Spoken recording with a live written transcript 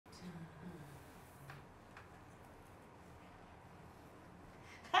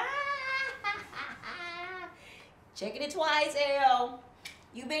Checking it twice, L.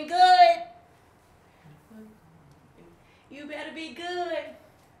 You been good. You better be good.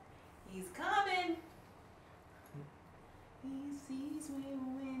 He's coming. He sees me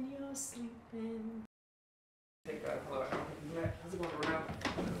when you're sleeping. Take that floor. How's it going, RaMell?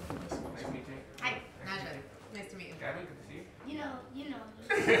 Nice to meet you. Hi, Aunjanue. Nice to meet you. Gabby, good to see you. You know.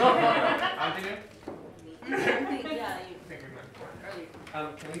 Aunjanue? Yeah,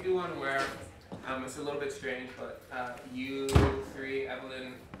 Can we do one where it's a little bit strange, but you three,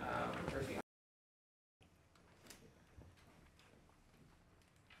 Evelyn, Percy.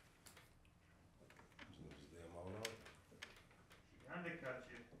 Undercut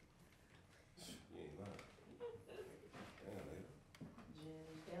you.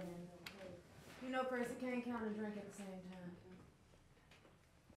 You know, Percy can't count and drink at the same time.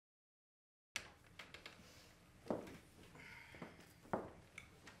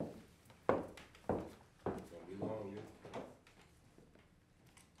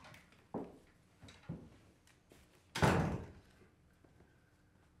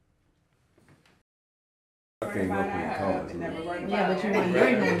 Yeah, but you weren't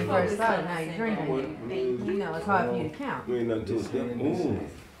drinking when you first started. Now you're drinking. You know, it's hard for you to count. You ain't nothing to a step. Ooh.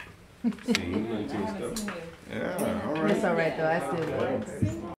 See, you ain't nothing to a step. Yeah, all right. It's all right, though. I still love it.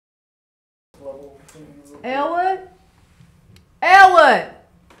 Elwood? Elwood!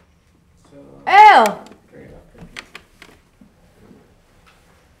 El!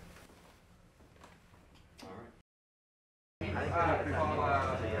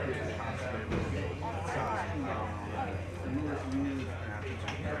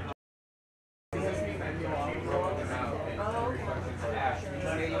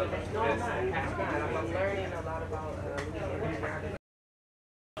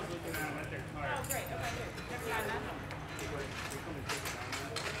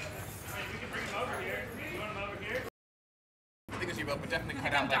 But definitely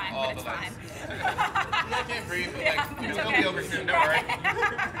cut out like all the lights. I can't breathe, but like, it'll be over soon, don't worry.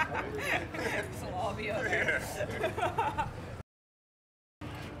 So I'll be over here.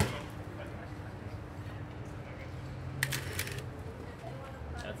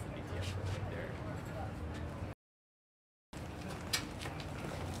 That's the BTS right there.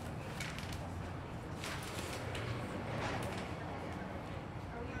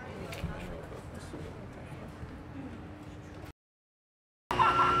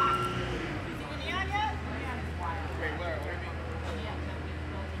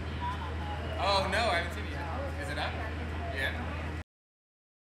 Oh no, I haven't seen it yet. Is it up? Yeah.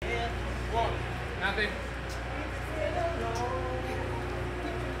 One. Nothing.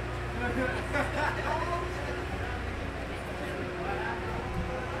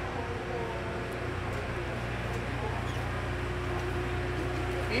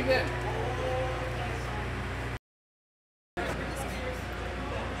 Ethan.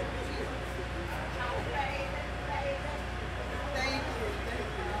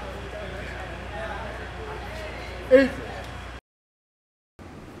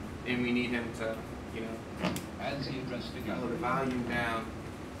 And we need him to, you know, hold the volume down.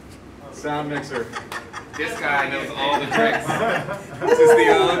 Sound mixer. This guy knows all the tricks. This is the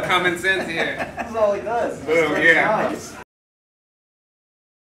old common sense here. That's all he does. Boom, yeah. Nice.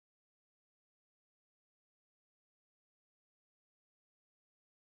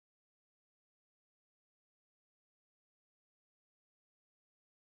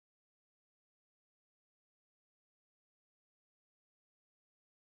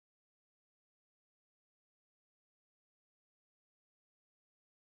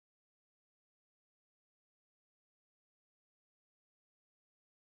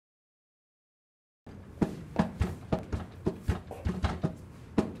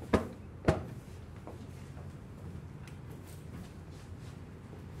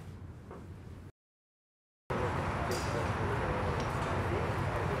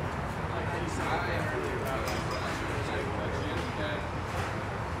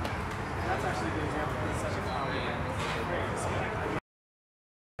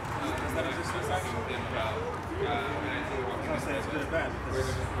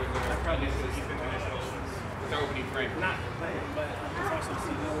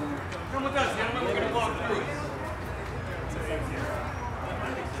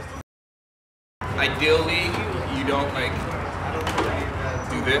 Ideally, you don't like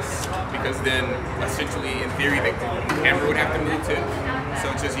do this because then essentially in theory the camera would have to move too.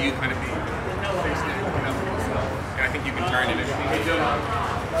 So it's just you kind of being fixed there, you know? And I think you can turn it if you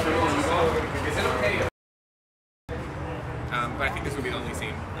Is it okay? But I think this would be the only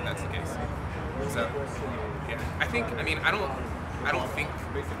scene if that's the case. So yeah, I think, I mean, I don't I don't think.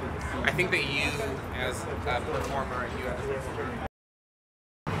 I think that you as a performer, you as a performer.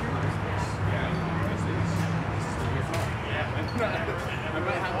 I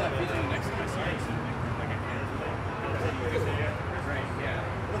might have that feeling next time I see it. Like I can't. Right, yeah.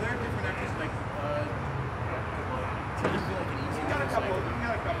 Well, there are different actors like, I just feel like an easy. You got a couple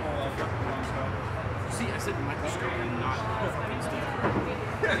See, I said microscope and not fucking Steve.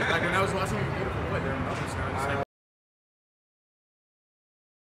 Like when I was watching Beautiful Boy, there were microscopes.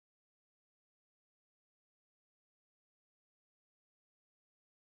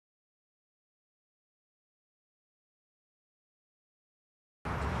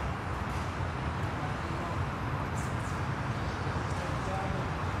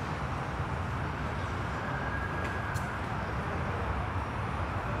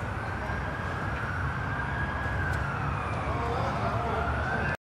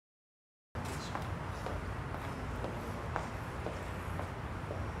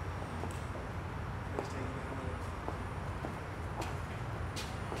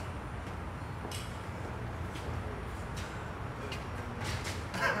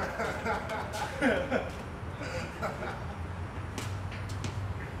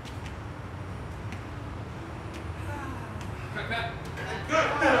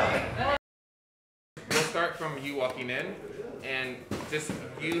 We'll start from you walking in, and just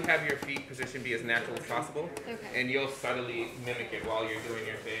you have your feet position be as natural as possible, and you'll subtly mimic it while you're doing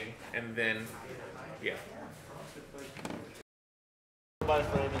your thing, and then, yeah. By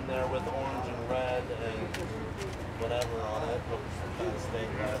frame in there with orange and red and whatever on it, with some kind of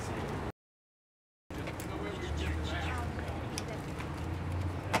stained glassy.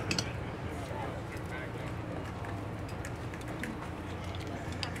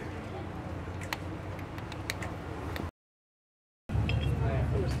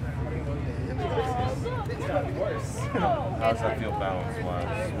 How does that feel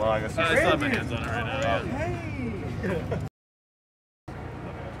balance-wise? Well, I guess I still have my hands on it right now. Yeah.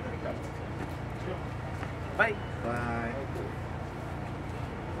 Bye. Bye.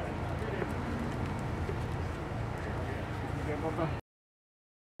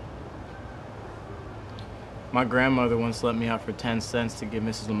 My grandmother once let me out for 10 cents to give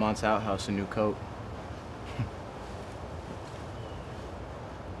Mrs. Lamont's outhouse a new coat.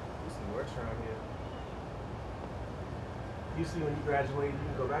 Works around here. Usually when you graduate, you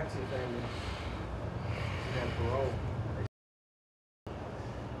can go back to your family. You have parole.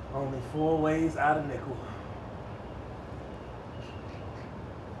 Only 4 ways out of nickel.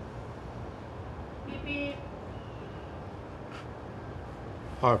 Beep beep.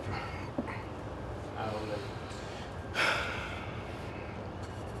 Harper. I don't know.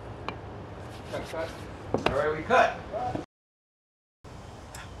 Cut. All right, we cut.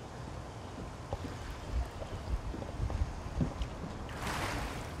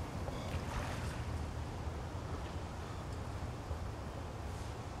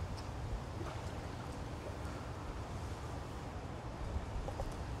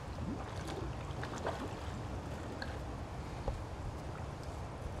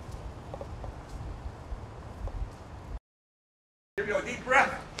 Give me a deep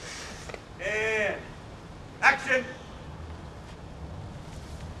breath. And action.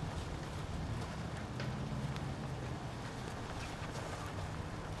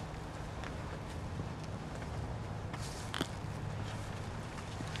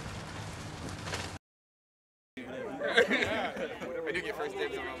 I do get first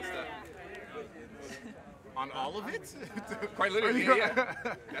dibs on all this stuff. On all of it? Quite literally, yeah.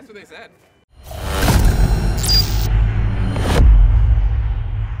 That's what they said.